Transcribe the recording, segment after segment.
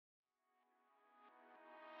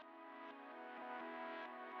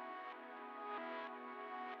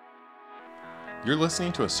You're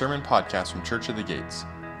listening to a sermon podcast from Church of the Gates,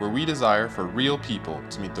 where we desire for real people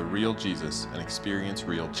to meet the real Jesus and experience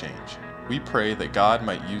real change. We pray that God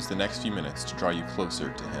might use the next few minutes to draw you closer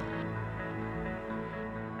to Him.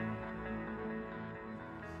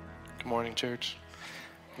 Good morning, church.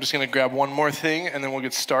 I'm just going to grab one more thing and then we'll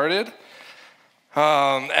get started.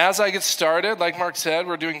 As I get started, like Mark said,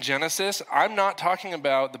 we're doing Genesis. I'm not talking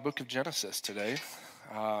about the book of Genesis today.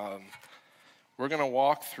 We're going to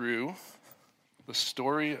walk through the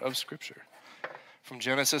story of Scripture. From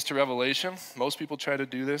Genesis to Revelation, most people try to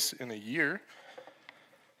do this in a year.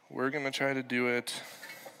 We're going to try to do it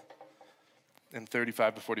in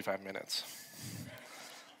 35 to 45 minutes.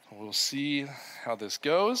 We'll see how this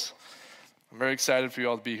goes. I'm very excited for you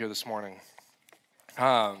all to be here this morning.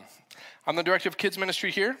 I'm the director of kids ministry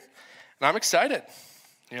here, and I'm excited.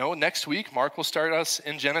 You know, next week, Mark will start us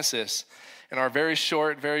in Genesis in our very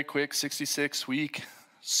short, very quick 66-week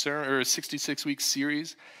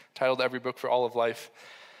series titled Every Book for All of Life.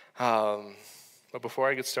 But before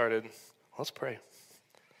I get started, let's pray.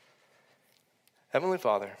 Heavenly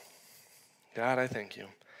Father, God, I thank you,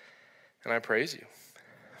 and I praise you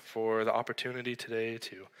for the opportunity today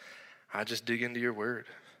to just dig into your word.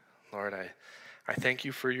 Lord, I thank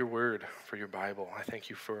you for your word, for your Bible. I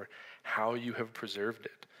thank you for how you have preserved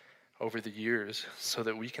it over the years so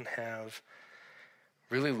that we can have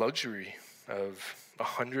really luxury of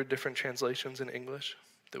 100 different translations in English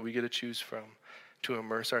that we get to choose from to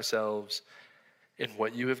immerse ourselves in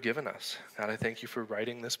what you have given us. God, I thank you for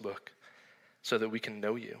writing this book so that we can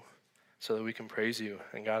know you, so that we can praise you.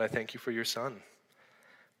 And God, I thank you for your son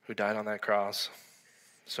who died on that cross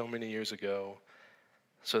so many years ago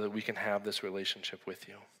so that we can have this relationship with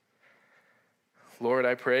you. Lord,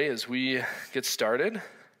 I pray as we get started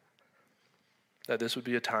that this would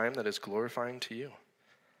be a time that is glorifying to you,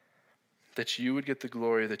 that you would get the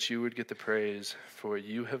glory, that you would get the praise for what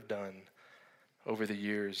you have done over the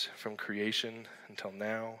years from creation until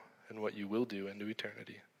now and what you will do into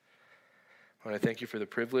eternity. Lord, I thank you for the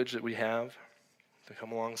privilege that we have to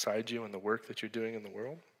come alongside you in the work that you're doing in the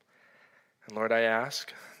world. And Lord, I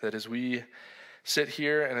ask that as we sit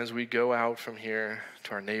here and as we go out from here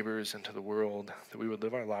to our neighbors and to the world, that we would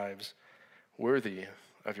live our lives worthy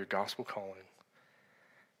of your gospel calling.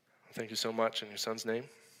 Thank you so much in your son's name.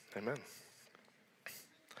 Amen.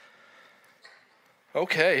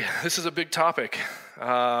 Okay, this is a big topic.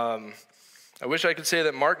 I wish I could say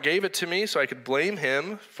that Mark gave it to me so I could blame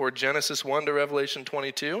him for Genesis 1 to Revelation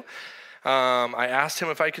 22. I asked him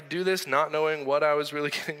if I could do this, not knowing what I was really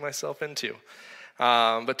getting myself into.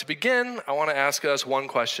 But to begin, I want to ask us one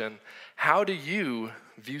question. How do you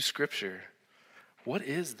view Scripture? What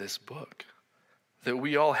is this book that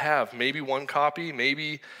we all have? Maybe one copy,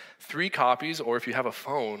 maybe 3 copies, or if you have a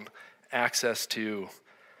phone, access to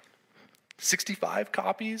 65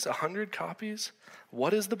 copies, 100 copies?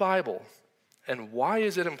 What is the Bible? And why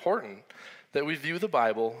is it important that we view the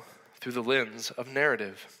Bible through the lens of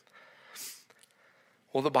narrative?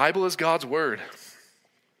 Well, the Bible is God's word.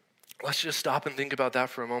 Let's just stop and think about that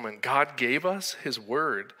for a moment. God gave us his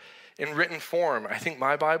word in written form. I think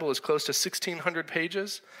my Bible is close to 1,600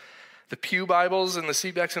 pages. The Pew Bibles and the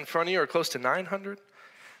seatbacks in front of you are close to 900.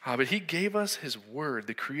 But he gave us his word.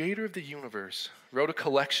 The creator of the universe wrote a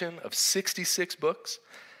collection of 66 books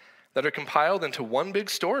that are compiled into one big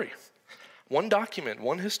story, one document,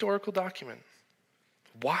 one historical document.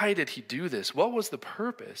 Why did he do this? What was the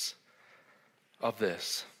purpose of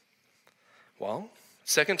this? Well,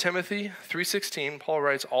 2 Timothy 3:16, Paul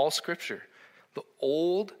writes, all Scripture, the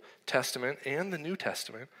Old Testament and the New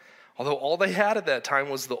Testament, although all they had at that time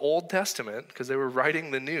was the Old Testament because they were writing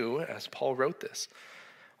the New as Paul wrote this.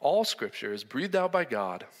 All Scripture is breathed out by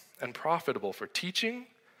God and profitable for teaching,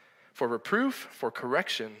 for reproof, for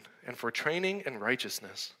correction, and for training in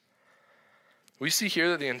righteousness. We see here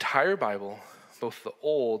that the entire Bible, both the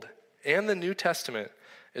Old and the New Testament,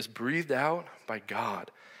 is breathed out by God.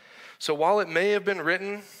 So while it may have been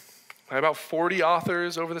written by about 40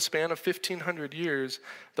 authors over the span of 1,500 years,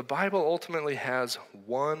 the Bible ultimately has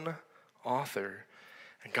one author.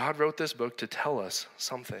 And God wrote this book to tell us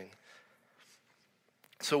something.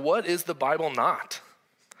 So what is the Bible not?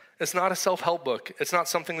 It's not a self-help book. It's not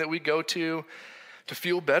something that we go to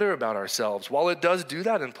feel better about ourselves. While it does do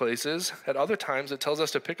that in places, at other times it tells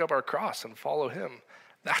us to pick up our cross and follow him.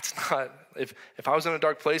 That's not, if I was in a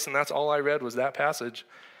dark place and that's all I read was that passage,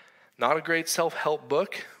 not a great self-help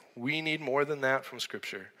book. We need more than that from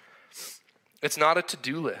Scripture. It's not a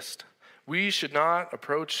to-do list. We should not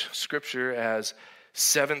approach Scripture as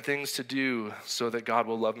 7 things to do so that God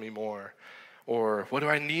will love me more. Or what do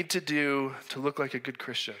I need to do to look like a good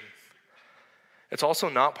Christian? It's also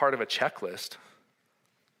not part of a checklist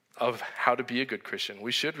of how to be a good Christian.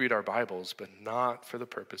 We should read our Bibles, but not for the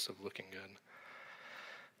purpose of looking good.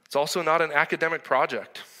 It's also not an academic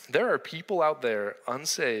project. There are people out there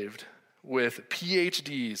unsaved with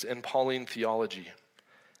PhDs in Pauline theology.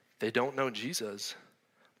 They don't know Jesus,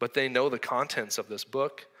 but they know the contents of this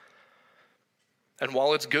book. And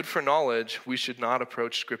while it's good for knowledge, we should not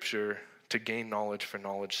approach Scripture to gain knowledge for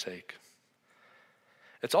knowledge's sake.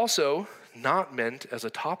 It's also not meant as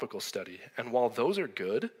a topical study. And while those are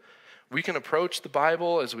good, we can approach the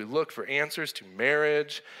Bible as we look for answers to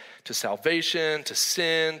marriage, to salvation, to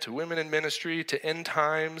sin, to women in ministry, to end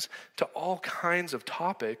times, to all kinds of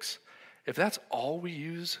topics. If that's all we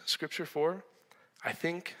use Scripture for, I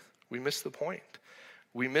think we miss the point.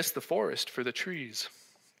 We miss the forest for the trees.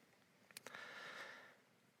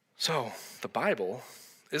 So, the Bible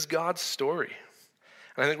is God's story.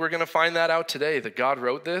 And I think we're going to find that out today, that God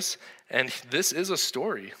wrote this, and this is a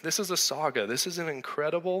story. This is a saga. This is an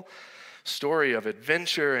incredible story of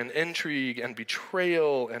adventure and intrigue and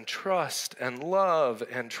betrayal and trust and love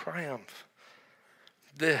and triumph.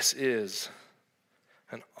 This is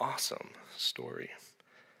an awesome story.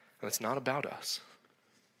 And it's not about us.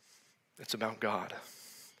 It's about God.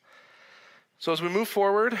 So as we move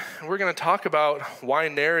forward, we're going to talk about why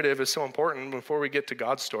narrative is so important. Before we get to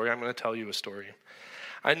God's story, I'm going to tell you a story.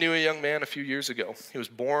 I knew a young man a few years ago. He was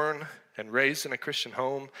born and raised in a Christian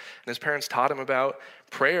home, and his parents taught him about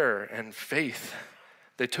prayer and faith.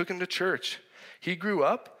 They took him to church. He grew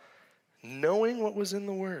up knowing what was in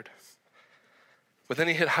the Word. But then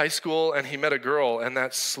he hit high school and he met a girl, and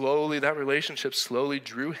that relationship slowly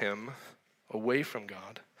drew him away from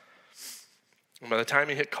God. And by the time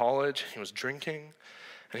he hit college, he was drinking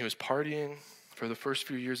and he was partying for the first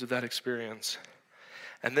few years of that experience.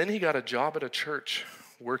 And then he got a job at a church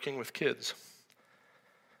working with kids.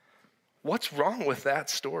 What's wrong with that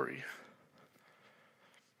story?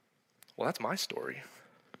 Well, that's my story.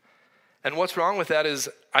 And what's wrong with that is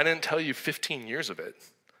I didn't tell you 15 years of it,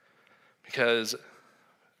 because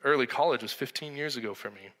early college was 15 years ago for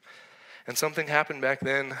me. And something happened back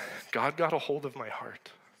then. God got a hold of my heart.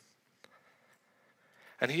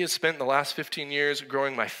 And he has spent the last 15 years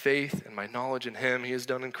growing my faith and my knowledge in him. He has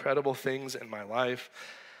done incredible things in my life.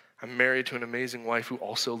 I'm married to an amazing wife who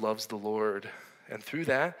also loves the Lord. And through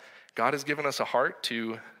that, God has given us a heart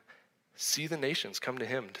to see the nations come to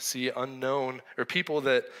him, to see unknown, or people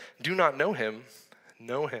that do not know him,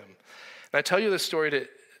 know him. And I tell you this story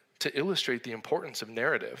to illustrate the importance of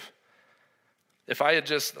narrative. If I had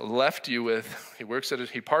just left you with,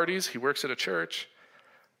 he parties, he works at a church,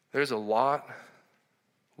 there's a lot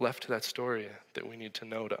left to that story that we need to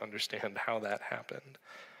know to understand how that happened.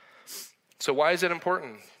 So why is it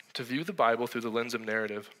important to view the Bible through the lens of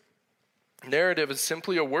narrative? Narrative is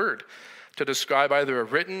simply a word to describe either a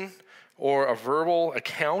written or a verbal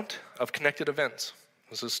account of connected events.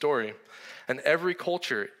 This is a story. And every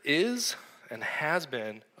culture is and has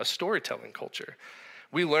been a storytelling culture.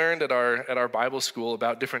 We learned at our Bible school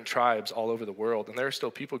about different tribes all over the world, and there are still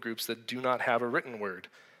people groups that do not have a written word.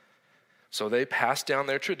 So they pass down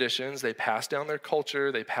their traditions, they pass down their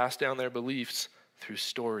culture, they pass down their beliefs through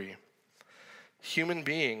story. Human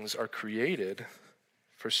beings are created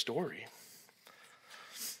for story.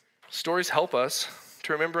 Stories help us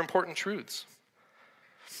to remember important truths.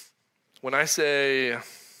 When I say,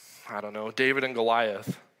 David and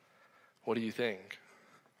Goliath, what do you think?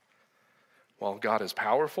 Well, God is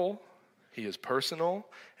powerful, he is personal,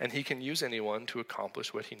 and he can use anyone to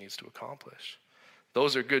accomplish what he needs to accomplish.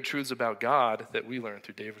 Those are good truths about God that we learn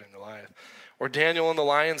through David and Goliath. Or Daniel in the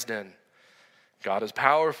lion's den. God is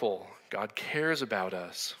powerful. God cares about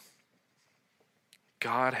us.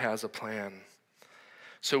 God has a plan.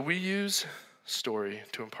 So we use story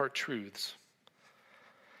to impart truths.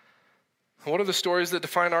 What are the stories that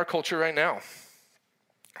define our culture right now?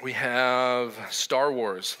 We have Star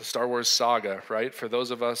Wars, the Star Wars saga, right? For those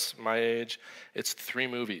of us my age, it's 3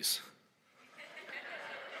 movies.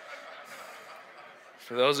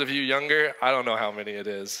 For those of you younger, I don't know how many it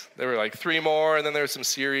is. There were like 3 more, and then there were some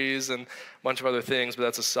series and a bunch of other things, but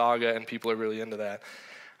that's a saga, and people are really into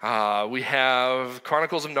that. We have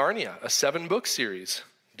Chronicles of Narnia, a 7-book series.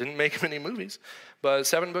 Didn't make many movies, but a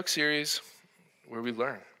 7-book series where we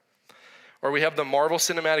learn. Or we have the Marvel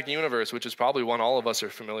Cinematic Universe, which is probably one all of us are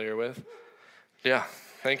familiar with. Yeah,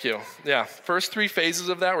 thank you. Yeah, first 3 phases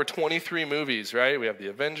of that were 23 movies, right? We have the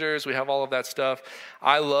Avengers, we have all of that stuff.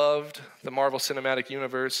 I loved the Marvel Cinematic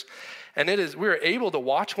Universe. And we were able to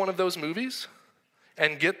watch one of those movies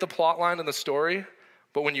and get the plot line and the story,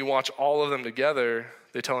 but when you watch all of them together,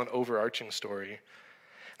 they tell an overarching story.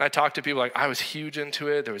 And I talked to people like, I was huge into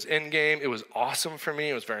it. There was Endgame. It was awesome for me.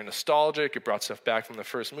 It was very nostalgic. It brought stuff back from the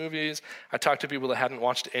first movies. I talked to people that hadn't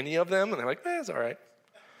watched any of them, and they're like, it's all right.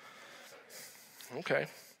 Okay.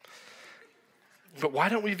 But why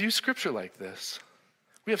don't we view Scripture like this?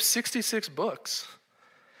 We have 66 books.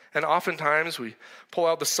 And oftentimes we pull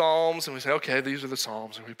out the Psalms and we say, okay, these are the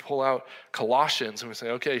Psalms. And we pull out Colossians and we say,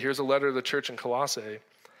 okay, here's a letter to the church in Colossae.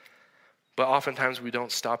 But oftentimes we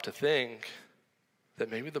don't stop to think that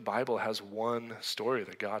maybe the Bible has one story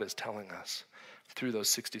that God is telling us through those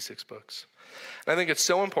 66 books. And I think it's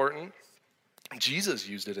so important. Jesus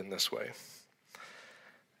used it in this way.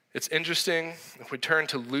 It's interesting, if we turn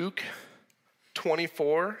to Luke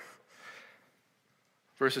 24,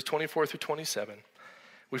 verses 24 through 27,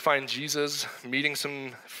 we find Jesus meeting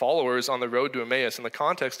some followers on the road to Emmaus, and the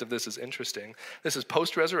context of this is interesting. This is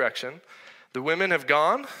post-resurrection. The women have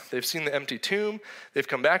gone. They've seen the empty tomb. They've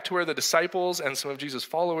come back to where the disciples and some of Jesus'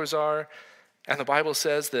 followers are, and the Bible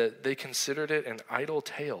says that they considered it an idle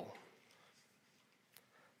tale.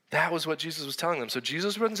 That was what Jesus was telling them. So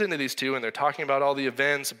Jesus runs into these two, and they're talking about all the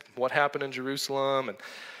events, what happened in Jerusalem, and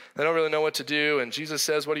they don't really know what to do. And Jesus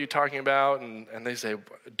says, what are you talking about? And they say,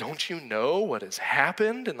 don't you know what has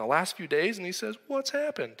happened in the last few days? And he says, what's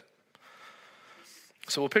happened?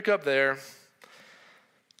 So we'll pick up there.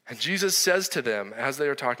 And Jesus says to them, as they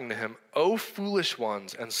are talking to him, O foolish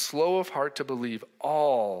ones, and slow of heart to believe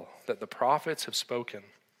all that the prophets have spoken.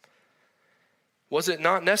 Was it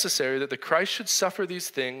not necessary that the Christ should suffer these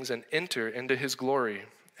things and enter into his glory?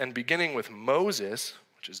 And beginning with Moses,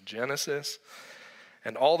 which is Genesis,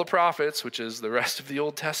 and all the prophets, which is the rest of the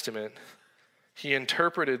Old Testament, he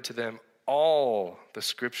interpreted to them all the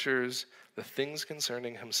scriptures, the things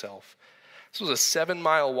concerning himself. This was a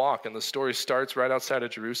 7-mile walk, and the story starts right outside of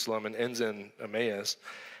Jerusalem and ends in Emmaus.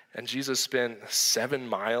 And Jesus spent 7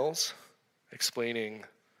 miles explaining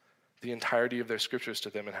the entirety of their scriptures to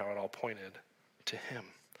them and how it all pointed to him.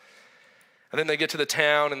 And then they get to the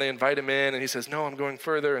town and they invite him in and he says, no, I'm going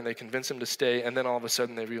further. And they convince him to stay. And then all of a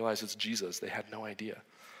sudden they realize it's Jesus. They had no idea.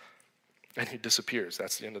 And he disappears.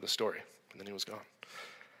 That's the end of the story. And then he was gone.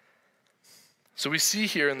 So we see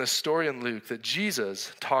here in this story in Luke that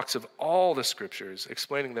Jesus talks of all the scriptures,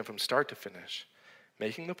 explaining them from start to finish,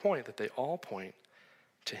 making the point that they all point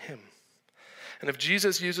to him. And if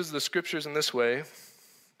Jesus uses the scriptures in this way,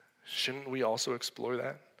 shouldn't we also explore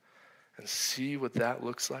that and see what that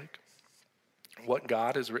looks like? What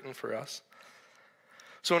God has written for us.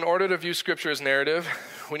 So in order to view Scripture as narrative,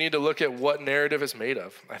 we need to look at what narrative is made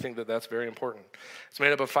of. I think that that's very important. It's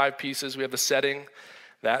made up of 5 pieces. We have the setting.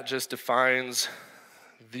 That just defines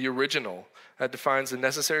the original. That defines the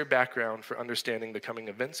necessary background for understanding the coming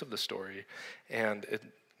events of the story. And it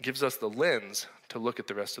gives us the lens to look at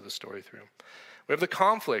the rest of the story through. We have the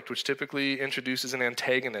conflict, which typically introduces an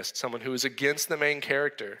antagonist, someone who is against the main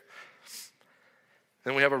character.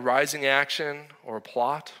 Then we have a rising action or a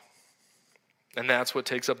plot, and that's what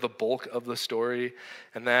takes up the bulk of the story.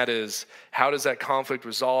 And that is, how does that conflict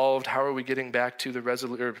resolved? How are we getting back to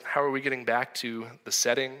how are we getting back to the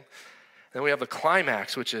setting? Then we have the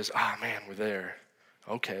climax, which is, man, we're there.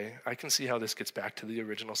 Okay, I can see how this gets back to the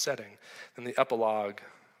original setting. And the epilogue,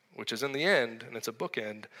 which is in the end, and it's a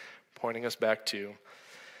bookend, pointing us back to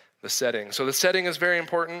the setting. So the setting is very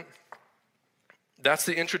important. That's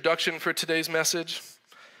the introduction for today's message.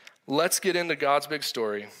 Let's get into God's big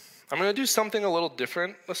story. I'm going to do something a little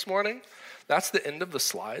different this morning. That's the end of the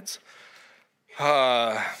slides.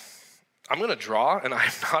 I'm going to draw, and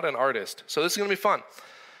I'm not an artist, so this is going to be fun.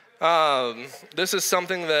 This is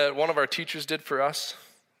something that one of our teachers did for us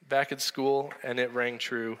back at school, and it rang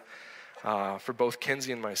true for both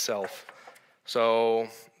Kenzie and myself. So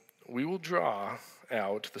we will draw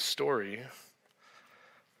out the story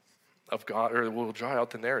of God, or we'll draw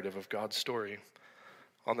out the narrative of God's story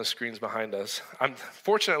on the screens behind us.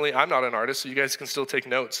 Fortunately, I'm not an artist, so you guys can still take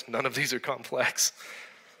notes. None of these are complex.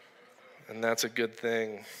 And that's a good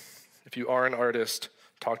thing. If you are an artist,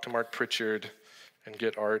 talk to Mark Pritchard and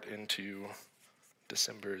get art into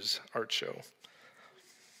December's art show.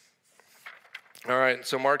 All right,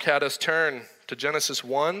 so Mark had us turn to Genesis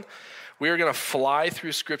 1. We are going to fly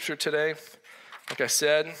through Scripture today. Like I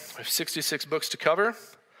said, we have 66 books to cover,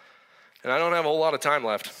 and I don't have a whole lot of time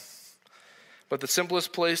left. But the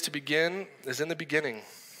simplest place to begin is in the beginning.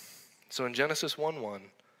 So in Genesis 1:1,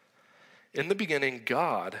 in the beginning,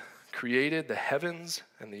 God created the heavens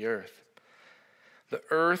and the earth. The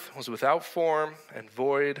earth was without form and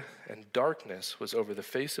void, and darkness was over the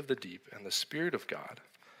face of the deep, and the Spirit of God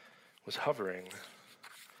was hovering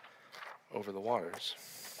over the waters.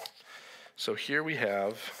 So here we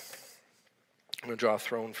have, I'm going to draw a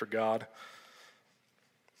throne for God.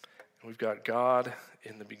 And we've got God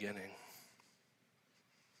in the beginning.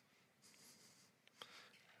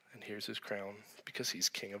 And here's his crown because he's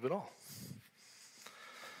king of it all.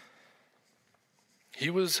 He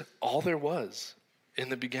was all there was in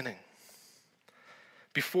the beginning.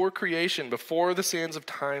 Before creation, before the sands of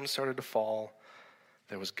time started to fall,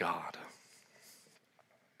 there was God.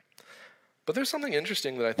 But there's something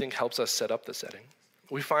interesting that I think helps us set up the setting.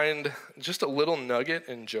 We find just a little nugget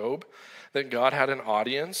in Job that God had an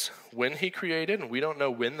audience when he created, and we don't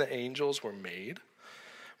know when the angels were made.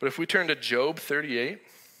 But if we turn to Job 38,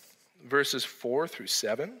 verses 4 through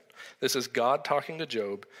 7, this is God talking to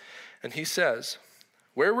Job, and he says,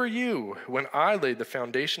 "Where were you when I laid the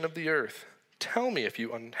foundation of the earth? Tell me if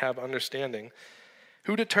you have understanding.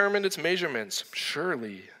 Who determined its measurements?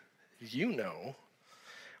 Surely you know.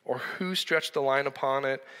 Or who stretched the line upon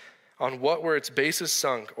it? On what were its bases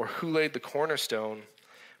sunk? Or who laid the cornerstone?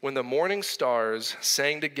 When the morning stars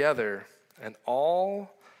sang together and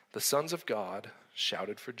all the sons of God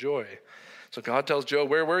shouted for joy." So God tells Job,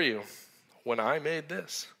 where were you when I made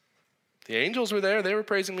this? The angels were there. They were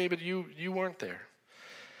praising me, but you weren't there.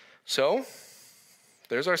 So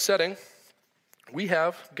there's our setting. We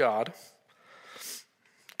have God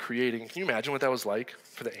creating. Can you imagine what that was like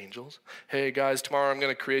for the angels? Hey guys, tomorrow I'm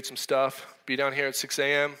going to create some stuff. Be down here at 6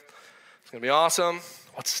 a.m. It's going to be awesome.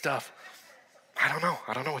 What's stuff? I don't know.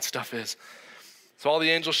 I don't know what stuff is. So all the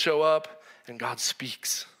angels show up and God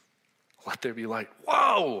speaks. Let there be light.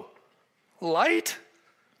 Whoa! Light?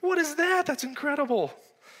 What is that? That's incredible.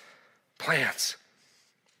 Plants.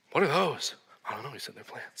 What are those? I don't know. He said they're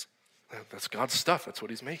plants. That's God's stuff. That's what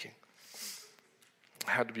he's making. It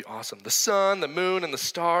had to be awesome. The sun, the moon, and the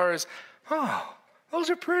stars. Oh, those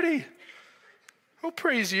are pretty. I'll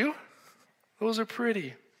praise you. Those are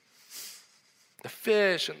pretty. The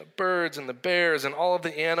fish and the birds and the bears and all of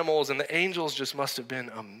the animals and the angels just must have been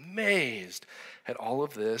amazed at all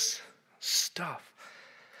of this stuff.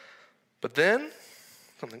 But then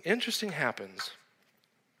something interesting happens.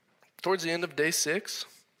 Towards the end of day 6,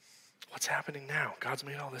 what's happening now? God's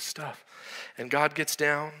made all this stuff. And God gets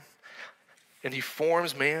down and he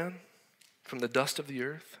forms man from the dust of the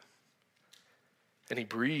earth. And he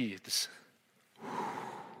breathes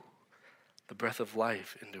the breath of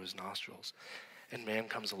life into his nostrils. And man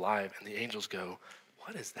comes alive. And the angels go,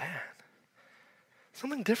 what is that?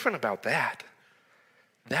 Something different about that.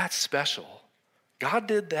 That's special. God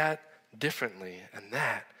did that differently, and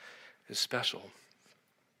that is special.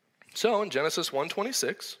 So in Genesis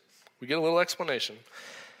 1:26, we get a little explanation.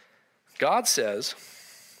 God says,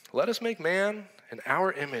 let us make man in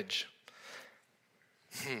our image,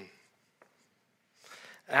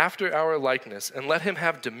 after our likeness, and let him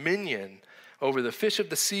have dominion over the fish of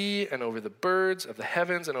the sea and over the birds of the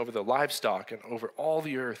heavens and over the livestock and over all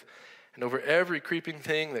the earth and over every creeping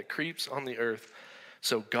thing that creeps on the earth.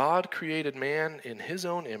 So God created man in his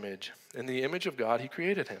own image. In the image of God, he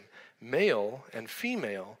created him. Male and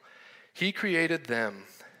female, he created them.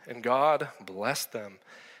 And God blessed them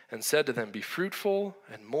and said to them, be fruitful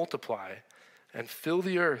and multiply and fill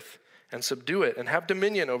the earth and subdue it and have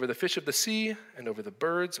dominion over the fish of the sea and over the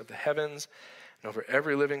birds of the heavens and over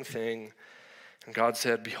every living thing. And God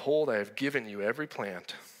said, behold, I have given you every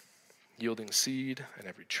plant yielding seed and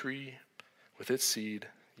every tree with its seed.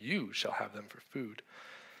 You shall have them for food.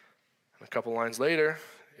 And a couple lines later,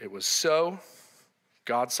 it was so.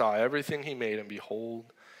 God saw everything he made, and behold,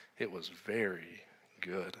 it was very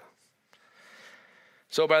good.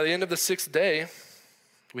 So by the end of the 6th day,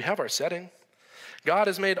 we have our setting. God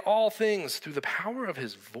has made all things through the power of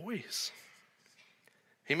his voice.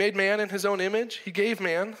 He made man in his own image. He gave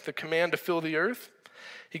man the command to fill the earth.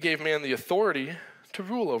 He gave man the authority to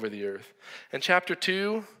rule over the earth. And chapter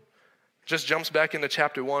 2 just jumps back into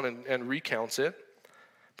chapter 1 and recounts it.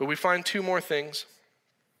 But we find 2 more things.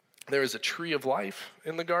 There is a tree of life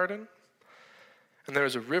in the garden, and there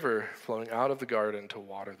is a river flowing out of the garden to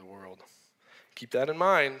water the world. Keep that in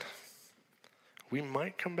mind. We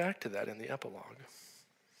might come back to that in the epilogue.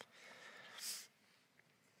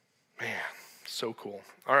 Man, so cool.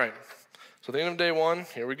 All right, so the end of day 1,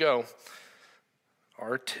 here we go.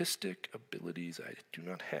 Artistic abilities I do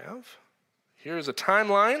not have. Here is a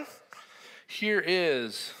timeline. Here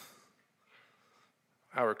is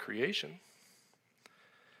our creation.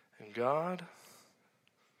 And God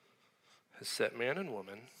has set man and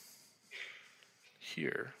woman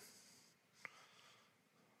here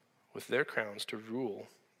with their crowns to rule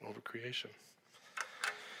over creation.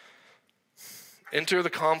 Enter the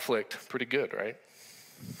conflict. Pretty good, right?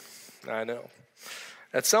 I know.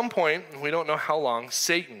 At some point, we don't know how long,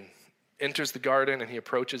 Satan enters the garden and he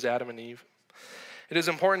approaches Adam and Eve. It is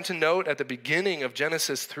important to note at the beginning of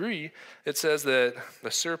Genesis 3, it says that the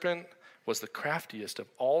serpent was the craftiest of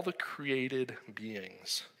all the created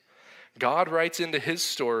beings. God writes into his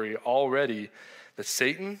story already that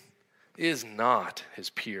Satan is not his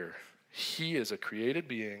peer. He is a created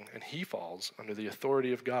being, and he falls under the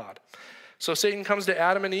authority of God. So Satan comes to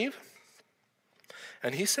Adam and Eve,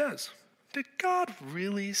 and he says, "Did God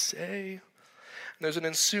really say?" And there's an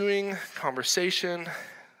ensuing conversation,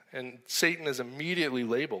 and Satan is immediately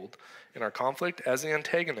labeled in our conflict as the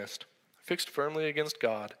antagonist, fixed firmly against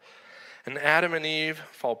God. And Adam and Eve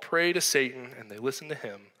fall prey to Satan, and they listen to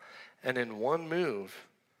him. And in one move,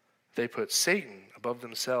 they put Satan above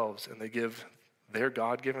themselves, and they give their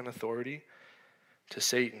God-given authority to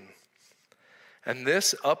Satan. And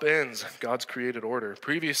this upends God's created order.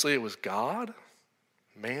 Previously, it was God,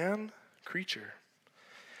 man, creature.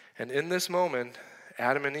 And in this moment,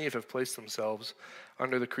 Adam and Eve have placed themselves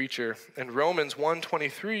under the creature. In Romans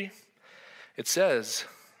 1:23, it says,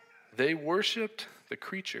 they worshiped the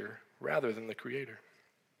creature rather than the creator.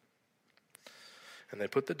 And they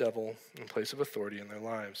put the devil in place of authority in their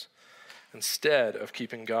lives instead of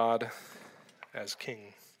keeping God as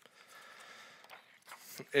king.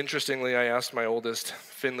 Interestingly, I asked my oldest,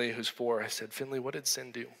 Finley, who's 4, I said, "Finley, what did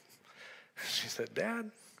sin do?" She said,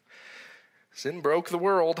 "Dad, sin broke the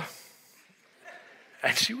world."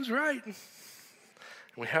 And she was right.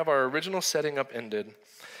 We have our original setting upended.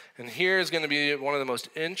 And here is going to be one of the most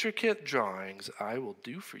intricate drawings I will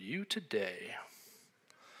do for you today.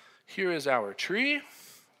 Here is our tree,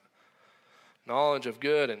 knowledge of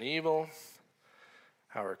good and evil,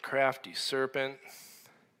 our crafty serpent.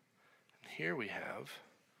 And here we have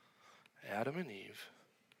Adam and Eve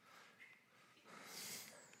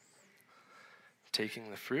taking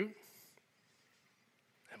the fruit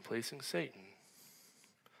and placing Satan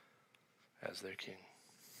as their king.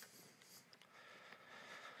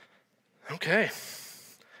 Okay,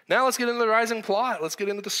 now let's get into the rising plot. Let's get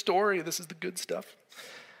into the story. This is the good stuff.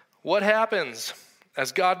 What happens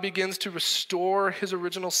as God begins to restore his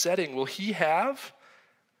original setting? Will he have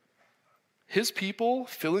his people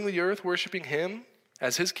filling the earth, worshiping him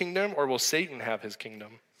as his kingdom, or will Satan have his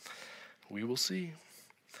kingdom? We will see.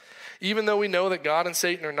 Even though we know that God and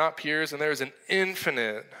Satan are not peers and there is an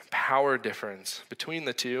infinite power difference between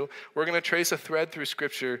the two, we're going to trace a thread through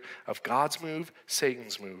Scripture of God's move,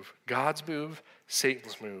 Satan's move. God's move,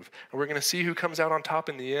 Satan's move. And we're going to see who comes out on top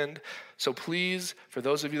in the end. So please, for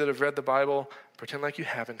those of you that have read the Bible, pretend like you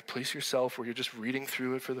haven't. Place yourself where you're just reading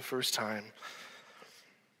through it for the first time.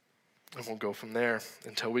 And we'll go from there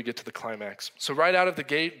until we get to the climax. So right out of the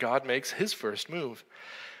gate, God makes his first move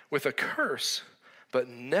with a curse. But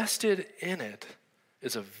nested in it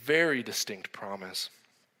is a very distinct promise.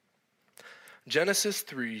 Genesis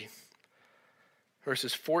 3,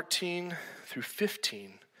 verses 14 through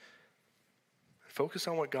 15. Focus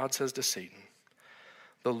on what God says to Satan.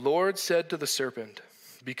 The Lord said to the serpent,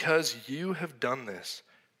 "Because you have done this,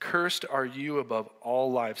 cursed are you above all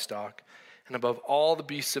livestock and above all the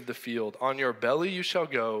beasts of the field. On your belly you shall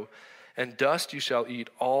go, and dust you shall eat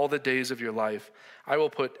all the days of your life. I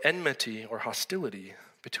will put enmity or hostility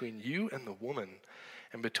between you and the woman,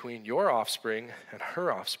 and between your offspring and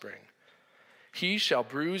her offspring. He shall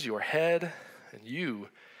bruise your head, and you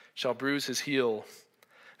shall bruise his heel."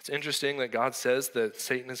 It's interesting that God says that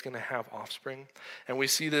Satan is going to have offspring. And we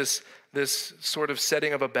see this sort of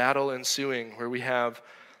setting of a battle ensuing where we have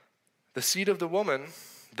the seed of the woman,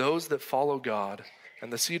 those that follow God,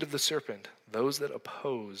 and the seed of the serpent, those that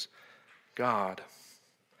oppose God.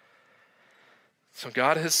 So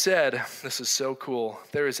God has said, this is so cool,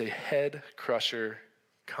 there is a head crusher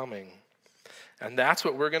coming. And that's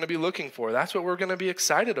what we're going to be looking for. That's what we're going to be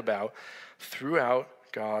excited about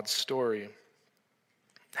throughout God's story.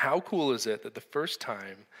 How cool is it that the first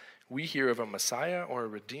time we hear of a Messiah or a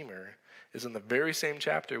Redeemer is in the very same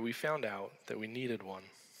chapter we found out that we needed one?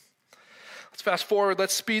 Let's fast forward.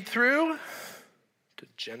 Let's speed through to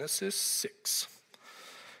Genesis 6.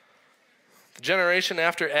 The generation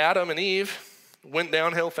after Adam and Eve went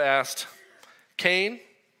downhill fast. Cain,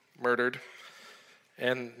 murdered.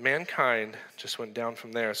 And mankind just went down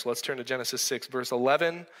from there. So let's turn to Genesis 6, verse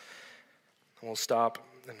 11. And we'll stop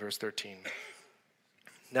in verse 13.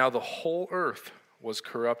 Now the whole earth was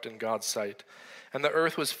corrupt in God's sight, and the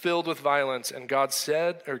earth was filled with violence. And God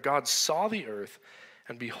saw the earth,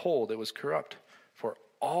 and behold, it was corrupt, for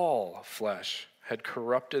all flesh had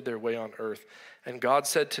corrupted their way on earth. And God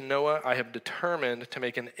said to Noah, I have determined to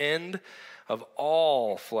make an end of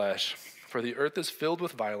all flesh, for the earth is filled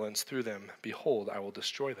with violence through them. Behold, I will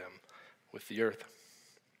destroy them with the earth.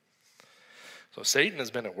 So Satan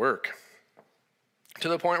has been at work to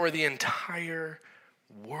the point where the entire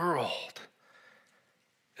world,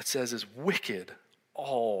 it says, is wicked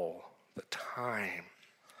all the time.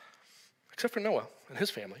 Except for Noah and his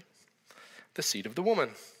family, the seed of the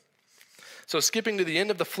woman. So skipping to the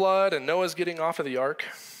end of the flood, and Noah's getting off of the ark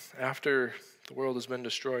after the world has been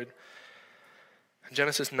destroyed. In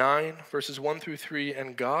Genesis 9, verses 1 through 3,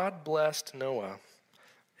 and God blessed Noah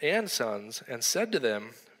and sons and said to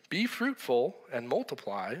them, be fruitful and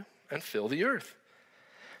multiply and fill the earth.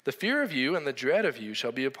 The fear of you and the dread of you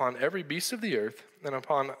shall be upon every beast of the earth and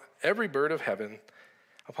upon every bird of heaven,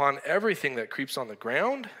 upon everything that creeps on the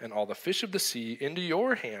ground and all the fish of the sea. Into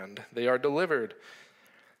your hand they are delivered.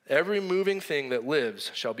 Every moving thing that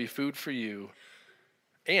lives shall be food for you,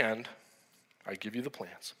 and I give you the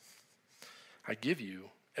plants. I give you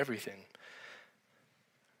everything.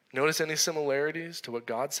 Notice any similarities to what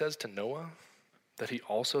God says to Noah? That he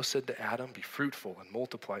also said to Adam, be fruitful and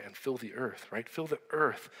multiply and fill the earth, right? Fill the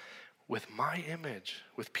earth with my image,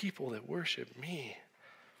 with people that worship me.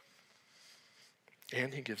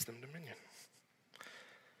 And he gives them dominion.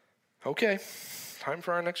 Okay, time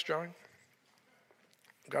for our next drawing.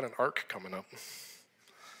 We've got an ark coming up. So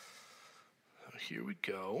here we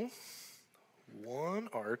go. One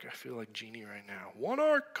ark. I feel like Genie right now. One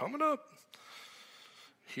ark coming up.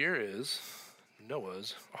 Here is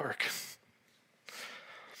Noah's ark.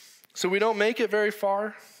 So we don't make it very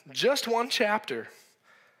far, just one chapter,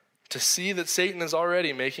 to see that Satan is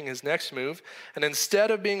already making his next move. And instead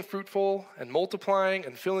of being fruitful and multiplying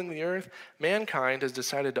and filling the earth, mankind has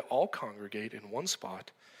decided to all congregate in one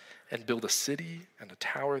spot and build a city and a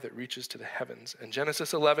tower that reaches to the heavens. And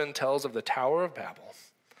Genesis 11 tells of the Tower of Babel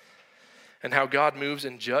and how God moves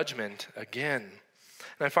in judgment again.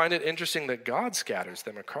 And I find it interesting that God scatters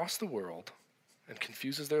them across the world and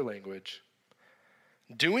confuses their language,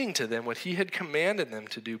 doing to them what he had commanded them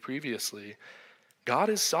to do previously. God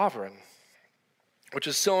is sovereign, which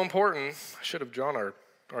is so important. I should have drawn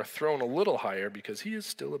our throne a little higher because he is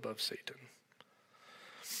still above Satan.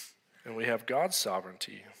 And we have God's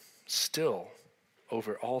sovereignty still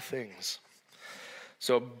over all things.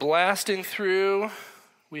 So blasting through,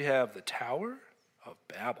 we have the Tower of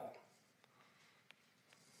Babel.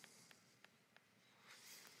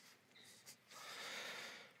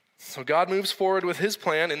 So God moves forward with his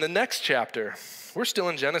plan in the next chapter. We're still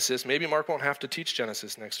in Genesis. Maybe Mark won't have to teach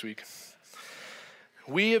Genesis next week.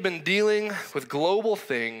 We have been dealing with global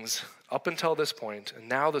things up until this point, and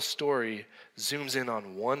now the story zooms in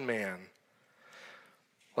on one man.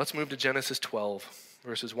 Let's move to Genesis 12,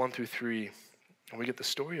 verses 1 through 3, and we get the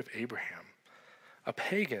story of Abraham, a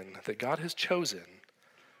pagan that God has chosen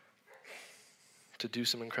to do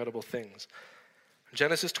some incredible things.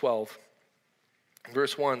 Genesis 12,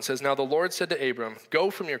 verse 1 says, now the Lord said to Abram, go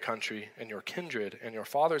from your country and your kindred and your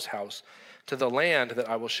father's house to the land that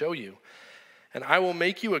I will show you. And I will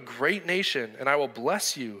make you a great nation, and I will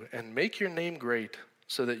bless you and make your name great,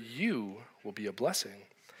 so that you will be a blessing.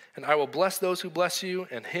 And I will bless those who bless you,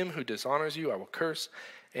 and him who dishonors you I will curse.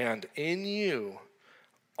 And in you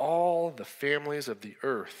all the families of the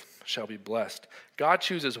earth shall be blessed. God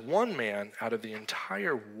chooses one man out of the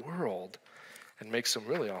entire world and makes some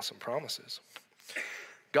really awesome promises.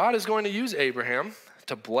 God is going to use Abraham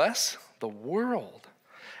to bless the world.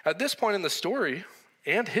 At this point in the story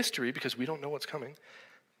and history, because we don't know what's coming,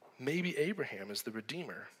 maybe Abraham is the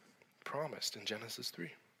Redeemer promised in Genesis 3.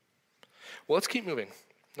 Well, let's keep moving.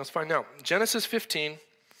 Let's find out. Genesis 15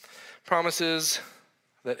 promises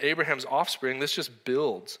that Abraham's offspring, this just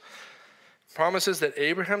builds, promises that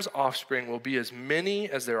Abraham's offspring will be as many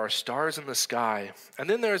as there are stars in the sky. And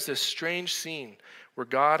then there's this strange scene where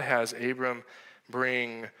God has Abram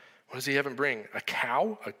bring, what does he have him bring? A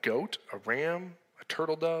cow, a goat, a ram, a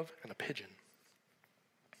turtle dove, and a pigeon.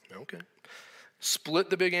 Okay. Split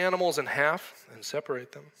the big animals in half and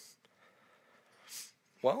separate them.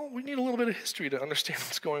 Well, we need a little bit of history to understand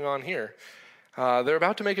what's going on here. They're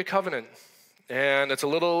about to make a covenant. And it's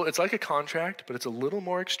like a contract, but it's a little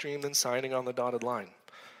more extreme than signing on the dotted line.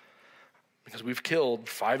 Because we've killed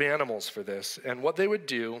 5 animals for this. And what they would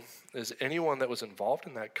do is anyone that was involved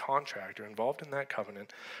in that contract or involved in that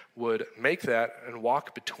covenant would make that and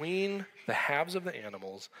walk between the halves of the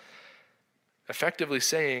animals, effectively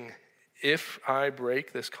saying, if I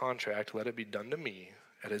break this contract, let it be done to me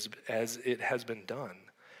as it has been done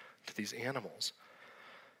to these animals.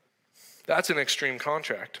 That's an extreme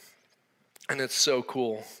contract. And it's so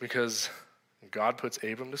cool because God puts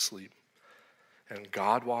Abram to sleep. And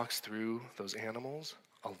God walks through those animals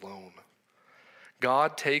alone.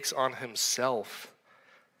 God takes on himself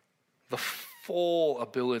the full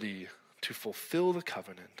ability to fulfill the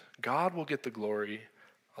covenant. God will get the glory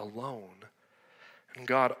alone. And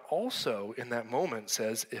God also, in that moment,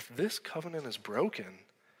 says, if this covenant is broken,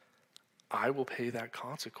 I will pay that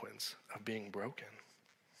consequence of being broken.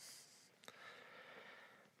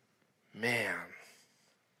 Man,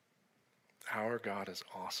 our God is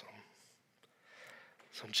awesome.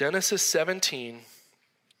 So in Genesis 17,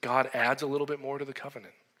 God adds a little bit more to the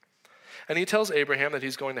covenant. And he tells Abraham that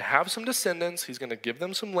he's going to have some descendants. He's going to give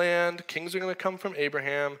them some land. Kings are going to come from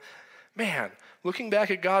Abraham. Man, looking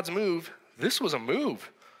back at God's move, this was a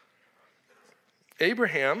move.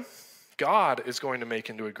 Abraham, God is going to make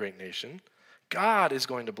into a great nation. God is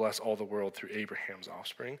going to bless all the world through Abraham's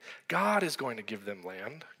offspring. God is going to give them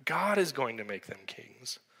land. God is going to make them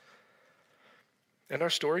kings. And our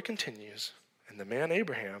story continues. And the man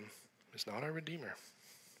Abraham is not our Redeemer.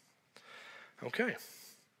 Okay.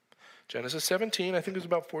 Genesis 17, I think there's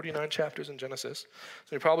about 49 chapters in Genesis.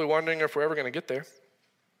 So you're probably wondering if we're ever going to get there.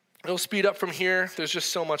 It'll speed up from here. There's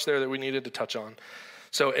just so much there that we needed to touch on.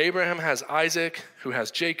 So Abraham has Isaac, who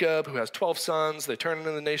has Jacob, who has 12 sons. They turn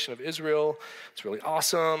into the nation of Israel. It's really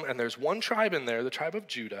awesome. And there's one tribe in there, the tribe of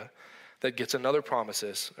Judah, that gets another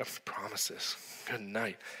promise. Good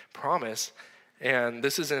night. Promise. And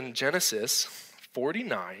this is in Genesis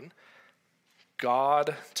 49.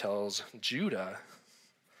 God tells Judah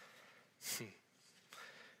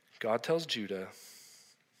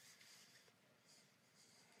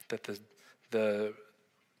that the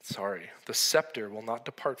scepter will not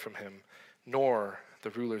depart from him, nor the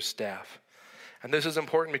ruler's staff. And this is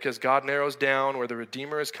important because God narrows down where the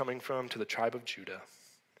Redeemer is coming from to the tribe of Judah.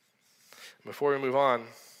 Before we move on,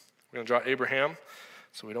 we're going to draw Abraham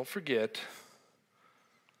so we don't forget.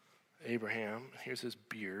 Abraham, here's his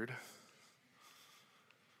beard.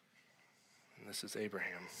 And this is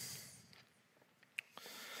Abraham.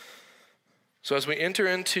 So as we enter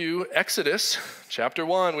into Exodus chapter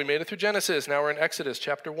 1, we made it through Genesis, now we're in Exodus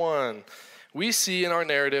chapter 1. We see in our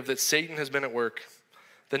narrative that Satan has been at work.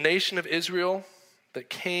 The nation of Israel that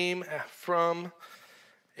came from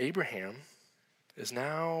Abraham is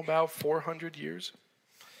now about 400 years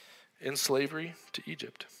in slavery to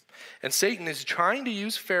Egypt. And Satan is trying to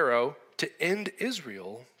use Pharaoh to end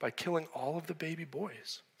Israel by killing all of the baby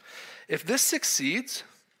boys. If this succeeds,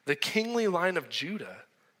 the kingly line of Judah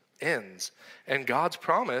ends, and God's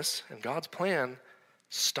promise and God's plan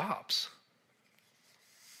stops.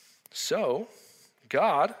 So,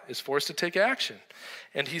 God is forced to take action,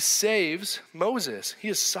 and he saves Moses. He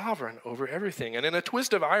is sovereign over everything. And in a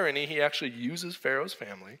twist of irony, he actually uses Pharaoh's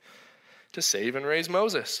family to save and raise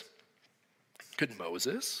Moses. Could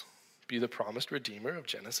Moses be the promised redeemer of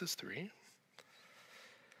Genesis 3?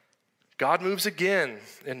 God moves again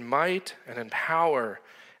in might and in power,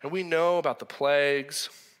 and we know about the plagues,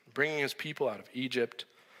 bringing his people out of Egypt.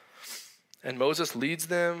 And Moses leads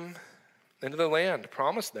them into the land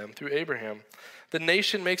promised them through Abraham. The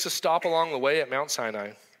nation makes a stop along the way at Mount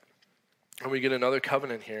Sinai. And we get another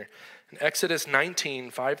covenant here. In Exodus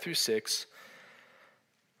 19, 5-6,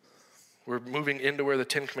 we're moving into where the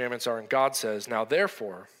Ten Commandments are. And God says, "Now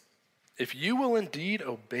therefore, if you will indeed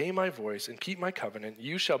obey my voice and keep my covenant,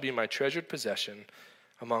 you shall be my treasured possession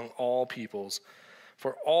among all peoples.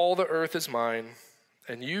 For all the earth is mine,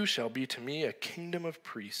 and you shall be to me a kingdom of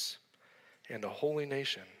priests and a holy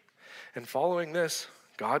nation." And following this,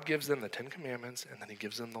 God gives them the Ten Commandments, and then he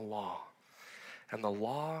gives them the law. And the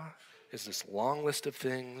law is this long list of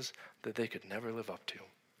things that they could never live up to,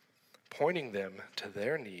 pointing them to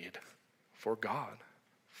their need for God,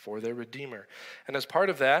 for their Redeemer. And as part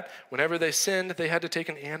of that, whenever they sinned, they had to take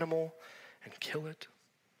an animal and kill it,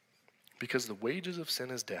 because the wages of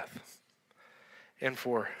sin is death. And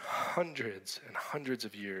for hundreds and hundreds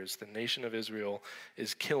of years, the nation of Israel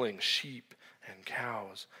is killing sheep and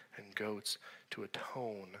cows and goats to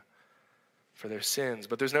atone for their sins.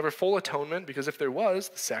 But there's never full atonement, because if there was,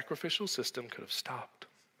 the sacrificial system could have stopped.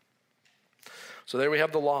 So there we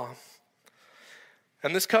have the law.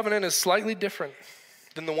 And this covenant is slightly different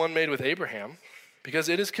than the one made with Abraham, because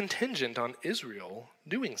it is contingent on Israel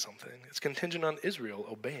doing something. It's contingent on Israel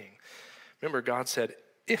obeying. Remember, God said,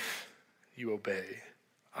 if you obey,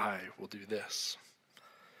 I will do this.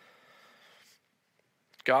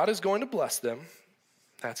 God is going to bless them.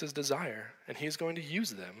 That's his desire. And he's going to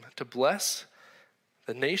use them to bless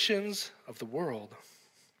the nations of the world.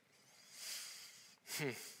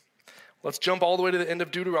 Let's jump all the way to the end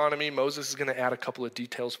of Deuteronomy. Moses is going to add a couple of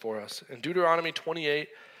details for us. In Deuteronomy 28,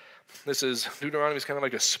 Deuteronomy is kind of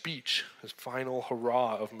like a speech, his final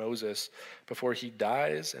hurrah of Moses before he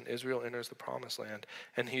dies and Israel enters the promised land.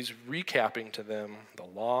 And he's recapping to them the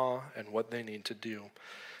law and what they need to do.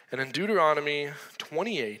 And in Deuteronomy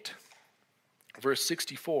 28, verse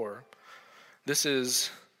 64, this is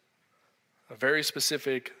A very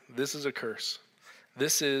specific, this is a curse.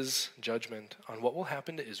 This is judgment on what will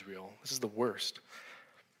happen to Israel. This is the worst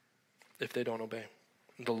if they don't obey.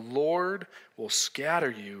 The Lord will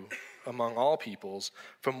scatter you among all peoples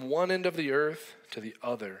from one end of the earth to the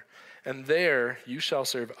other, and there you shall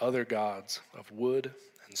serve other gods of wood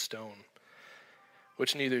and stone,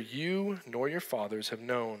 which neither you nor your fathers have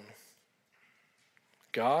known.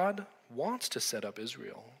 God wants to set up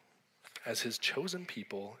Israel as his chosen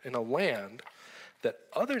people in a land that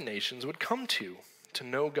other nations would come to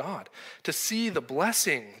know God, to see the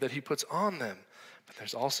blessing that he puts on them. But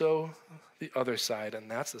there's also the other side, and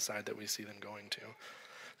that's the side that we see them going to.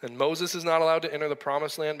 And Moses is not allowed to enter the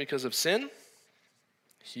promised land because of sin.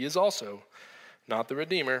 He is also not the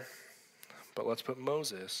Redeemer, but let's put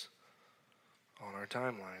Moses on our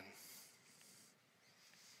timeline.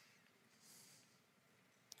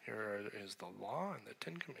 Here is the law and the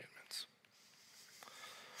Ten Commandments.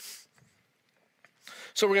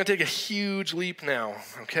 So we're going to take a huge leap now,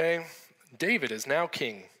 okay? David is now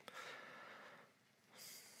king.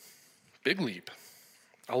 Big leap.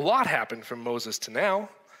 A lot happened from Moses to now.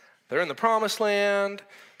 They're in the promised land.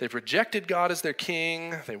 They've rejected God as their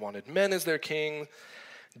king. They wanted men as their king.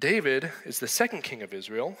 David is the second king of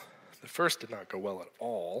Israel. The first did not go well at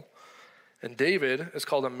all. And David is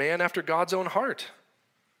called a man after God's own heart.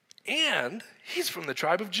 And he's from the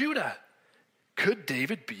tribe of Judah. Could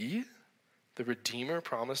David be the Redeemer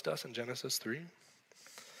promised us in Genesis 3?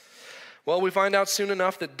 Well, we find out soon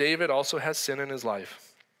enough that David also has sin in his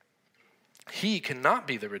life. He cannot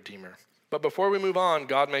be the Redeemer. But before we move on,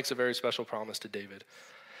 God makes a very special promise to David.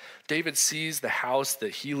 David sees the house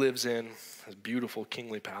that he lives in, his beautiful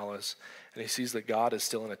kingly palace, and he sees that God is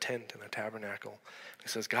still in a tent and a tabernacle. He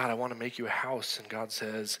says, God, I want to make you a house. And God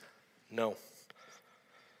says, no.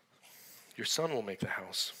 Your son will make the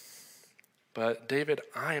house. But David,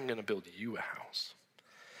 I am going to build you a house.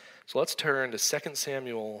 So let's turn to 2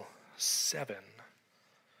 Samuel 7,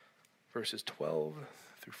 verses 12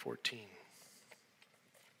 through 14.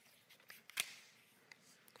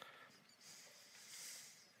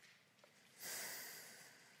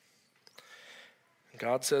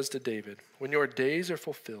 God says to David, when your days are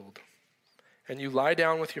fulfilled and you lie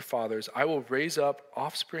down with your fathers, I will raise up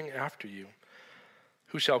offspring after you,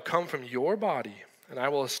 who shall come from your body, and I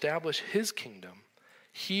will establish his kingdom.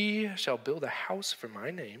 He shall build a house for my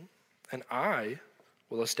name, and I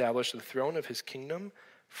will establish the throne of his kingdom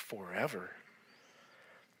forever.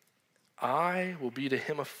 I will be to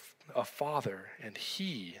him a father, and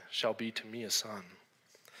he shall be to me a son.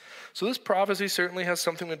 So this prophecy certainly has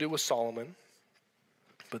something to do with Solomon,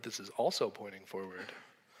 but this is also pointing forward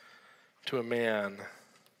to a man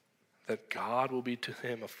that God will be to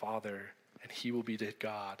him a father, and he will be to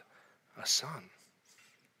God a son.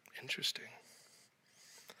 Interesting.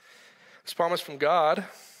 This promise from God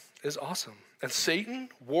is awesome. And Satan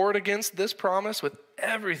warred against this promise with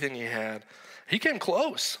everything he had. He came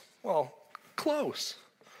close. Well, close.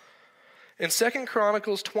 In 2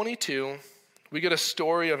 Chronicles 22, we get a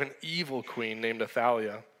story of an evil queen named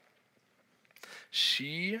Athaliah.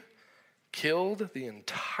 She killed the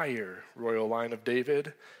entire royal line of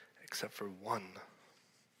David except for one.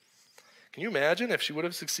 Can you imagine if she would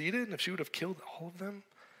have succeeded and if she would have killed all of them?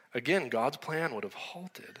 Again, God's plan would have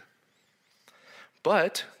halted.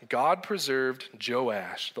 But God preserved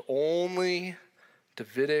Joash, the only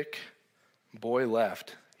Davidic boy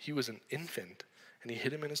left. He was an infant, and he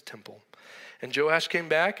hid him in his temple. And Joash came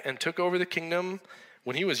back and took over the kingdom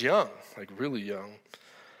when he was young, like really young.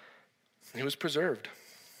 He was preserved.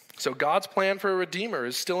 So God's plan for a redeemer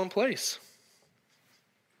is still in place.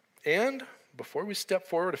 And before we step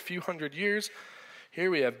forward a few hundred years, here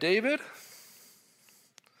we have David.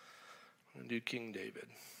 I'm going to do King David.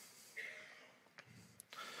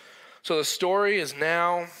 So the story is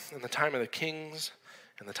now in the time of the kings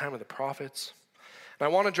and the time of the prophets. And I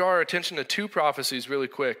want to draw our attention to two prophecies really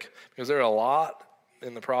quick, because there are a lot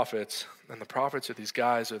in the prophets, and the prophets are these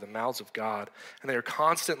guys, are the mouths of God, and they are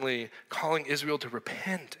constantly calling Israel to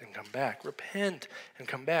repent and come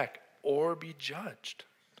back, or be judged.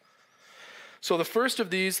 So the first of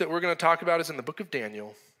these that we're going to talk about is in the book of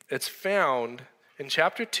Daniel. It's found in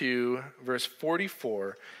chapter 2, verse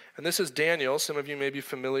 44, and this is Daniel. Some of you may be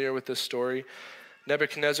familiar with this story.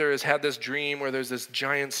 Nebuchadnezzar has had this dream where there's this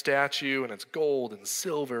giant statue, and it's gold and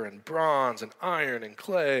silver and bronze and iron and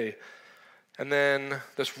clay. And then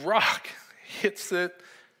this rock hits it,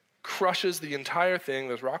 crushes the entire thing,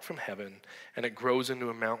 this rock from heaven, and it grows into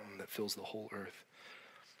a mountain that fills the whole earth.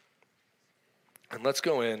 And let's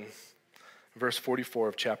go in, verse 44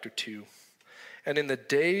 of chapter 2. And in the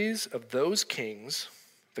days of those kings,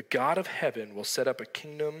 The God of heaven will set up a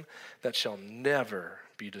kingdom that shall never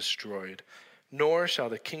be destroyed, nor shall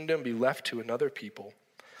the kingdom be left to another people.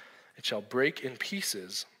 It shall break in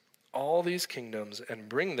pieces all these kingdoms and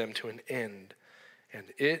bring them to an end, and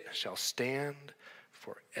it shall stand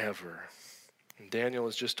forever. And Daniel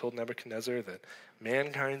has just told Nebuchadnezzar that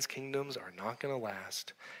mankind's kingdoms are not going to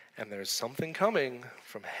last, and there's something coming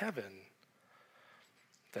from heaven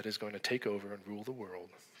that is going to take over and rule the world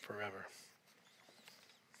forever.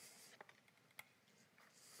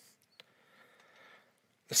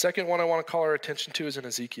 The second one I want to call our attention to is in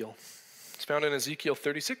Ezekiel. It's found in Ezekiel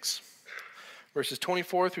 36, verses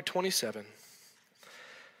 24 through 27.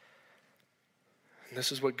 And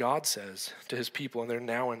this is what God says to his people, and they're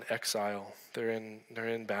now in exile. They're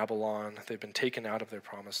in Babylon. They've been taken out of their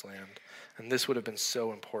promised land. And this would have been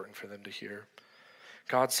so important for them to hear.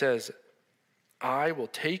 God says, I will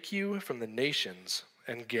take you from the nations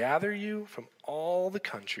and gather you from all the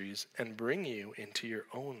countries and bring you into your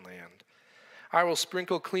own land. I will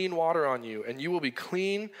sprinkle clean water on you, and you will be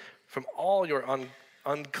clean from all your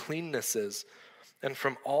uncleannesses, and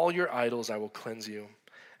from all your idols I will cleanse you.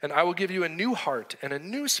 And I will give you a new heart and a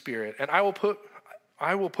new spirit, and I will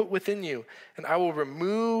put within you, and I will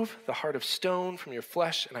remove the heart of stone from your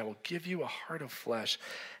flesh, and I will give you a heart of flesh.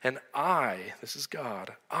 And this is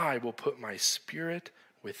God, I will put my spirit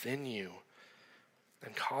within you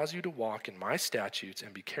and cause you to walk in my statutes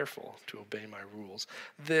and be careful to obey my rules.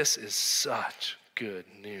 This is such good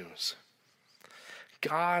news.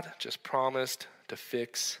 God just promised to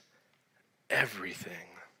fix everything.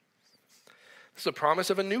 This is a promise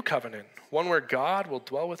of a new covenant, one where God will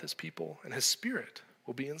dwell with his people and his spirit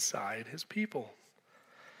will be inside his people.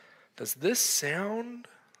 Does this sound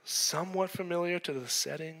somewhat familiar to the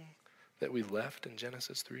setting that we left in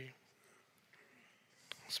Genesis 3?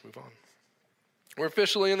 Let's move on. We're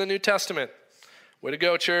officially in the New Testament. Way to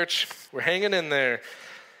go, church. We're hanging in there.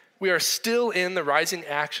 We are still in the rising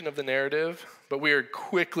action of the narrative, but we are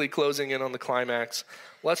quickly closing in on the climax.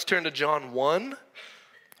 Let's turn to John 1,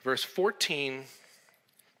 verse 14.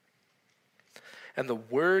 And the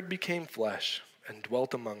Word became flesh and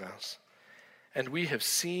dwelt among us, and we have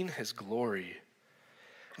seen his glory.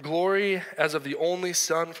 Glory as of the only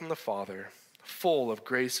Son from the Father, full of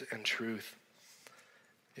grace and truth.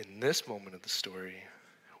 In this moment of the story,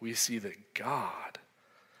 we see that God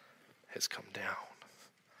has come down.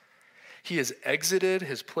 He has exited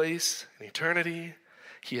his place in eternity.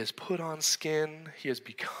 He has put on skin. He has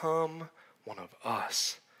become one of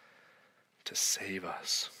us to save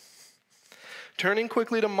us. Turning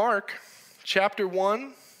quickly to Mark, chapter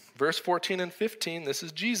 1, verse 14 and 15. This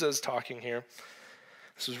is Jesus talking here.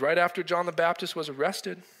 This is right after John the Baptist was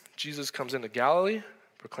arrested. Jesus comes into Galilee,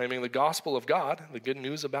 proclaiming the gospel of God, the good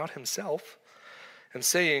news about himself, and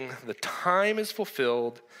saying, the time is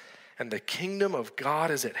fulfilled and the kingdom of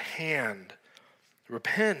God is at hand.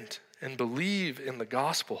 Repent and believe in the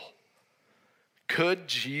gospel. Could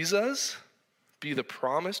Jesus be the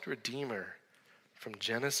promised Redeemer from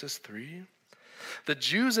Genesis 3? The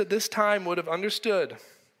Jews at this time would have understood,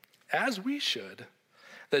 as we should,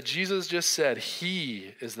 that Jesus just said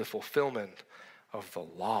he is the fulfillment of the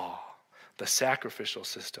law, the sacrificial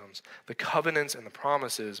systems, the covenants and the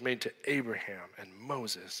promises made to Abraham and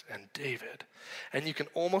Moses and David. And you can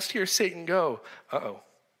almost hear Satan go,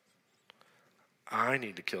 I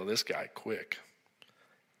need to kill this guy quick.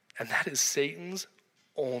 And that is Satan's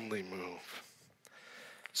only move.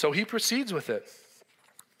 So he proceeds with it.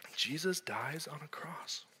 Jesus dies on a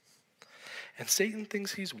cross. And Satan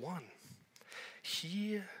thinks he's won.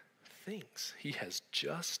 He thinks he has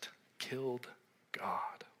just killed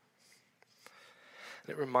God.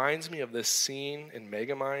 And it reminds me of this scene in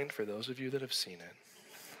Megamind, for those of you that have seen it.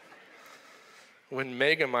 When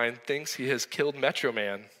Megamind thinks he has killed Metro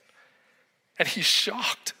Man, and he's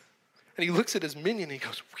shocked. And he looks at his minion and he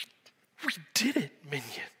goes, we did it,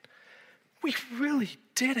 minion. We really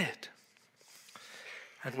did it.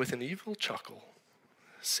 And with an evil chuckle,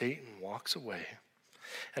 Satan walks away.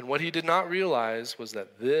 And what he did not realize was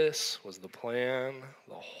that this was the plan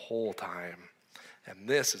the whole time. And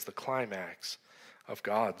this is the climax of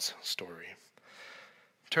God's story.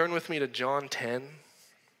 Turn with me to John 10,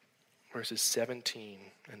 verses 17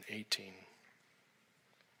 and 18.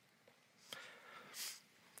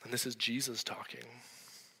 And this is Jesus talking.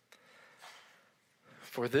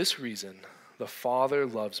 For this reason, the Father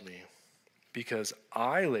loves me, because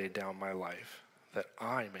I laid down my life that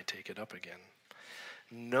I may take it up again.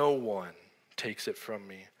 No one takes it from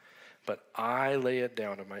me, but I lay it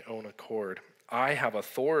down of my own accord. I have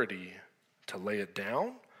authority to lay it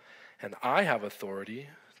down, and I have authority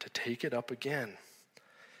to take it up again.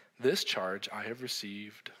 This charge I have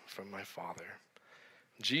received from my Father."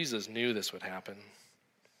 Jesus knew this would happen.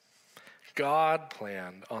 God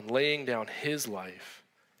planned on laying down his life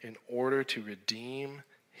in order to redeem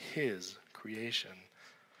his creation.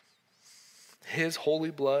 His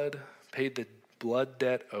holy blood paid the blood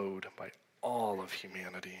debt owed by all of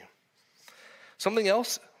humanity. Something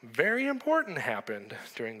else very important happened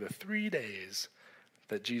during the 3 days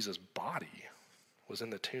that Jesus' body was in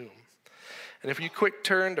the tomb. And if you quick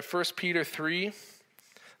turn to 1 Peter 3,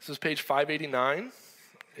 this is page 589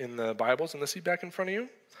 in the Bibles in the seat back in front of you.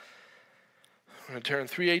 I'm going to turn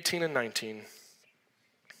 3:18 and 19.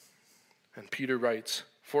 And Peter writes,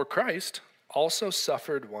 "For Christ also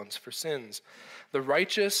suffered once for sins, the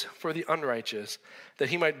righteous for the unrighteous, that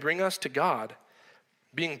he might bring us to God,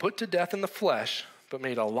 being put to death in the flesh, but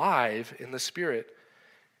made alive in the Spirit,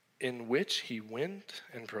 in which he went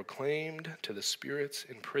and proclaimed to the spirits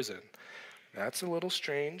in prison." That's a little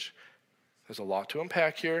strange. There's a lot to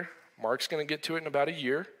unpack here. Mark's going to get to it in about a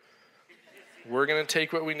year. We're going to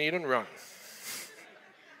take what we need and run.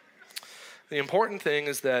 The important thing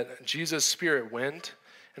is that Jesus' Spirit went,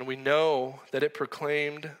 and we know that it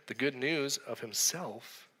proclaimed the good news of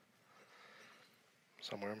himself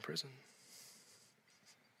somewhere in prison.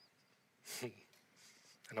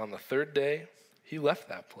 And on the third day, he left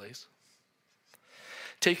that place,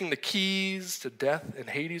 taking the keys to death and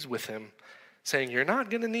Hades with him, saying, "You're not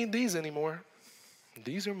going to need these anymore.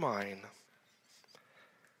 These are mine."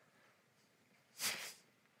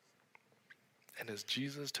 And as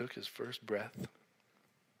Jesus took his first breath,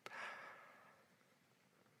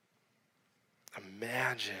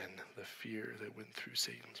 imagine the fear that went through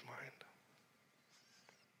Satan's mind.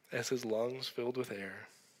 As his lungs filled with air,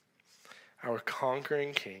 our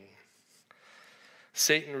conquering king,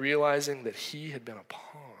 Satan, realizing that he had been a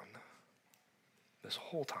pawn this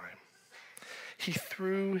whole time, he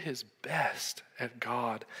threw his best at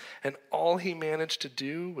God, and all he managed to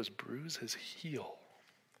do was bruise his heel.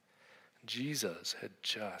 Jesus had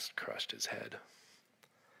just crushed his head.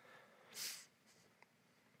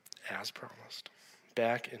 As promised,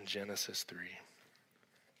 back in Genesis 3.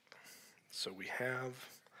 So we have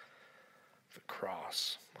the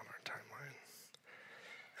cross on our timeline.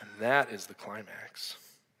 And that is the climax.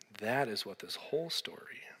 That is what this whole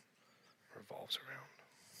story revolves around.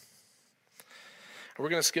 And we're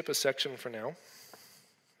going to skip a section for now,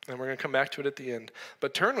 and we're going to come back to it at the end.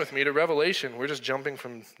 But turn with me to Revelation. We're just jumping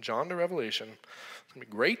from John to Revelation. It's going to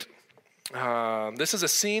be great. This is a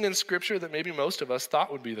scene in Scripture that maybe most of us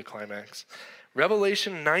thought would be the climax.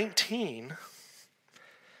 Revelation 19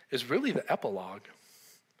 is really the epilogue.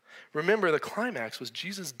 Remember, the climax was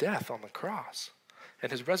Jesus' death on the cross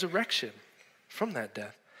and his resurrection from that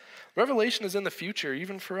death. Revelation is in the future,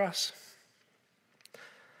 even for us.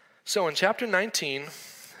 So in chapter 19,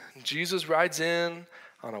 Jesus rides in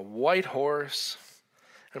on a white horse,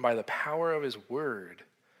 and by the power of his word,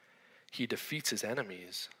 he defeats his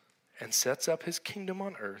enemies and sets up his kingdom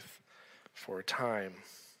on earth for a time.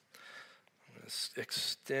 I'm going to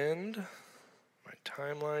extend my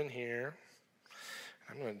timeline here.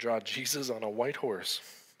 I'm going to draw Jesus on a white horse.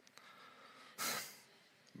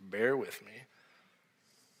 Bear with me.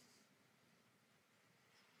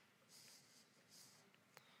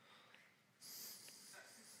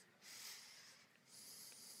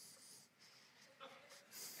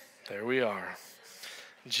 There we are.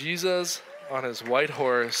 Jesus on his white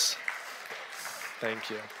horse. Thank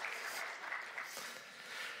you.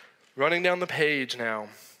 Running down the page now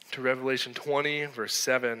to Revelation 20, verse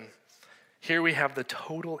 7. Here we have the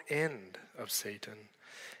total end of Satan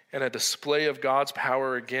and a display of God's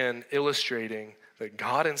power again, illustrating that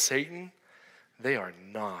God and Satan, they are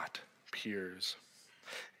not peers.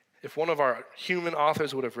 If one of our human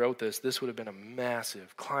authors would have wrote this would have been a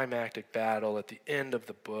massive climactic battle at the end of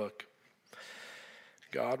the book.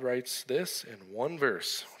 God writes this in one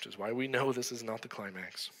verse, which is why we know this is not the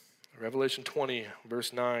climax. Revelation 20,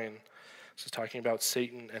 verse 9, this is talking about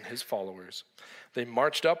Satan and his followers. They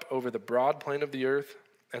marched up over the broad plain of the earth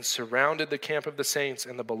and surrounded the camp of the saints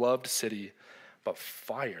and the beloved city, but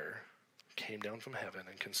fire came down from heaven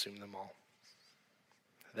and consumed them all.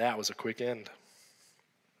 That was a quick end.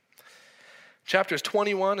 Chapters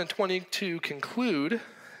 21 and 22 conclude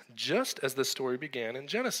just as the story began in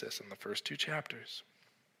Genesis in the first two chapters.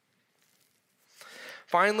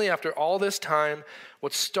 Finally, after all this time,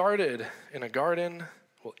 what started in a garden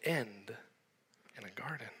will end in a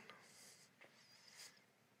garden.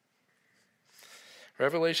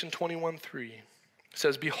 Revelation 21:3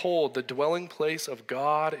 says, "Behold, the dwelling place of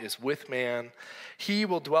God is with man. He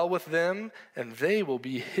will dwell with them, and they will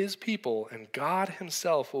be his people, and God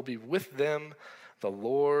himself will be with them, The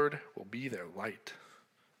Lord will be their light.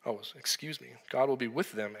 God will be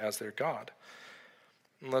with them as their God.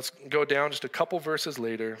 And let's go down just a couple verses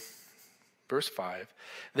later. Verse 5.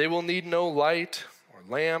 They will need no light or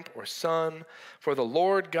lamp or sun, for the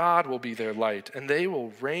Lord God will be their light, and they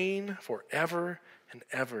will reign forever and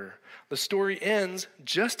ever. The story ends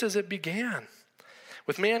just as it began,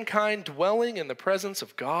 with mankind dwelling in the presence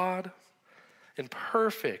of God, in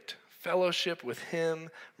perfect fellowship with him,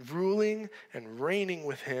 ruling and reigning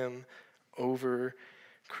with him over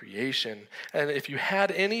creation. And if you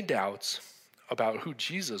had any doubts about who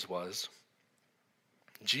Jesus was,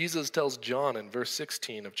 Jesus tells John in verse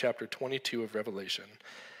 16 of chapter 22 of Revelation,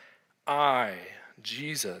 I,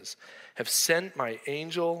 Jesus, have sent my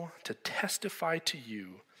angel to testify to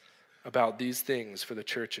you about these things for the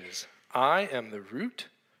churches. I am the root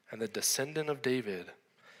and the descendant of David,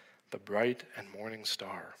 the bright and morning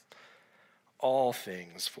star. All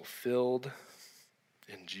things fulfilled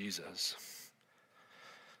in Jesus.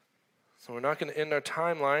 So we're not going to end our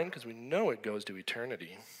timeline because we know it goes to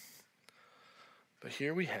eternity. But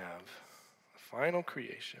here we have a final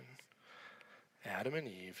creation, Adam and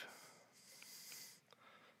Eve,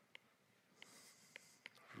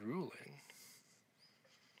 ruling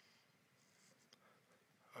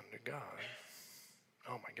under God.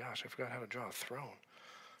 Oh my gosh, I forgot how to draw a throne.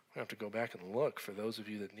 I'm going to have to go back and look for those of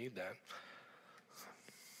you that need that.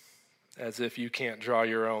 As if you can't draw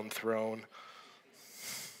your own throne.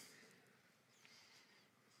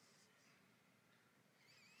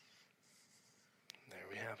 There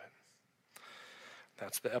we have it.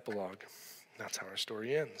 That's the epilogue. That's how our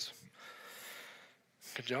story ends.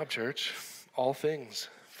 Good job, church. All things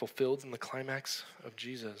fulfilled in the climax of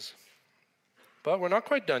Jesus. But we're not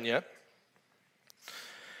quite done yet.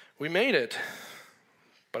 We made it,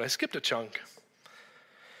 but I skipped a chunk.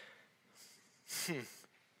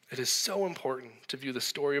 It is so important to view the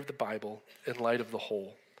story of the Bible in light of the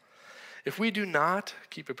whole. If we do not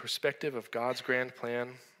keep a perspective of God's grand plan,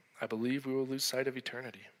 I believe we will lose sight of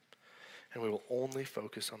eternity, and we will only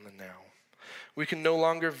focus on the now. We can no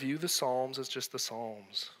longer view the Psalms as just the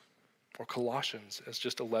Psalms, or Colossians as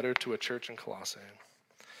just a letter to a church in Colossae.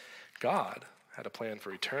 God had a plan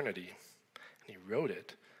for eternity, and he wrote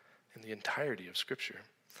it in the entirety of Scripture.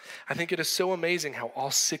 I think it is so amazing how all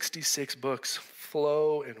 66 books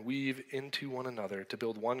flow and weave into one another to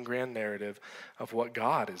build one grand narrative of what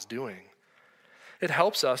God is doing. It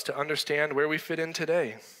helps us to understand where we fit in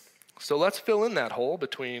today. So let's fill in that hole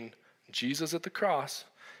between Jesus at the cross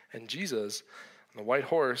and Jesus on the white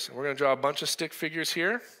horse. And we're going to draw a bunch of stick figures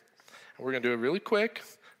here. And we're going to do it really quick.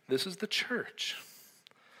 This is the church.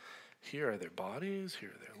 Here are their bodies. Here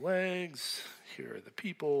are their legs. Here are the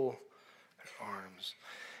people, their arms.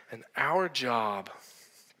 And our job,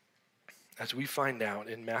 as we find out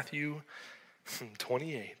in Matthew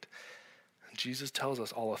 28, Jesus tells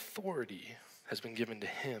us all authority has been given to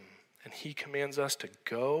him, and he commands us to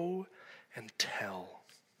go and tell.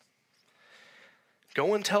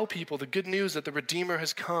 Go and tell people the good news that the Redeemer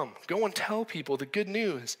has come. Go and tell people the good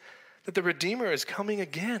news that the Redeemer is coming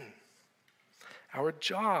again. Our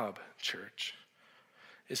job, church,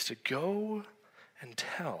 is to go and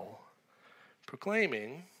tell,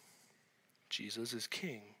 proclaiming Jesus is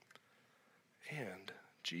King and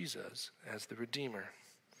Jesus as the Redeemer.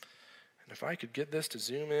 And if I could get this to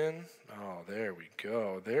zoom in, oh, there we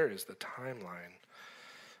go. There is the timeline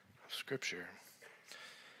of Scripture.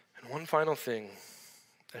 And one final thing,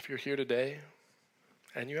 if you're here today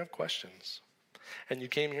and you have questions and you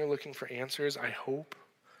came here looking for answers, I hope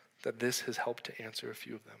that this has helped to answer a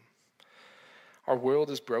few of them. Our world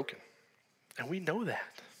is broken, and we know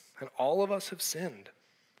that. And all of us have sinned,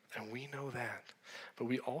 and we know that. But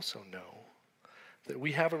we also know that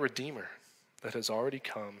we have a Redeemer that has already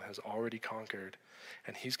come, has already conquered,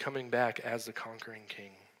 and he's coming back as the conquering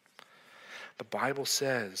King. The Bible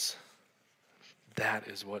says that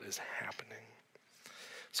is what is happening.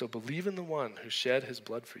 So believe in the one who shed his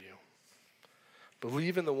blood for you.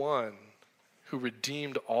 Believe in the one who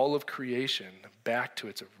redeemed all of creation back to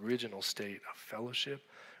its original state of fellowship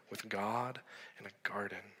with God in a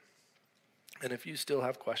garden. And if you still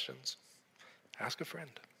have questions, ask a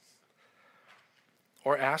friend.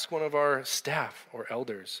 Or ask one of our staff or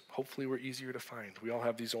elders. Hopefully we're easier to find. We all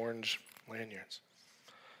have these orange lanyards.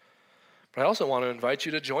 But I also want to invite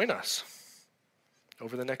you to join us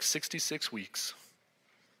over the next 66 weeks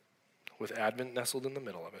with Advent nestled in the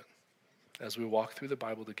middle of it as we walk through the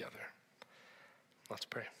Bible together. Let's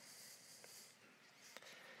pray.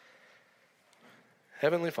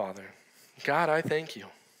 Heavenly Father, God, I thank you.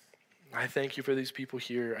 I thank you for these people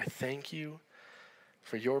here. I thank you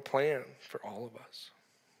for your plan for all of us.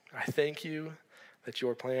 I thank you that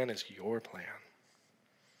your plan is your plan,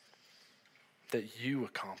 that you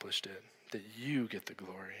accomplished it, that you get the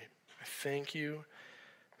glory. I thank you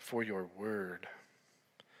for your word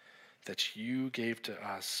that you gave to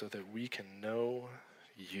us so that we can know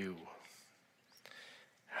you.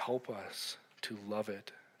 Help us to love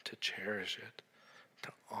it, to cherish it,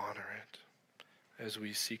 to honor it as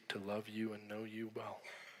we seek to love you and know you well.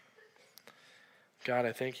 God,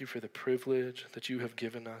 I thank you for the privilege that you have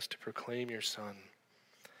given us to proclaim your Son,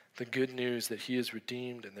 the good news that he is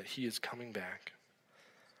redeemed and that he is coming back.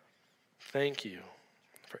 Thank you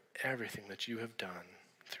for everything that you have done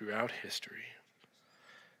throughout history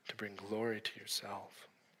to bring glory to yourself.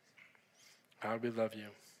 God, we love you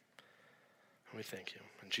and we thank you.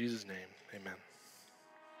 In Jesus' name, amen.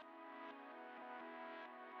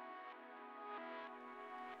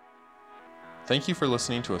 Thank you for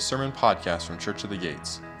listening to a sermon podcast from Church of the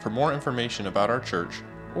Gates. For more information about our church,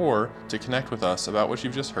 or to connect with us about what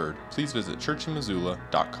you've just heard, please visit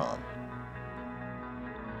churchinmissoula.com.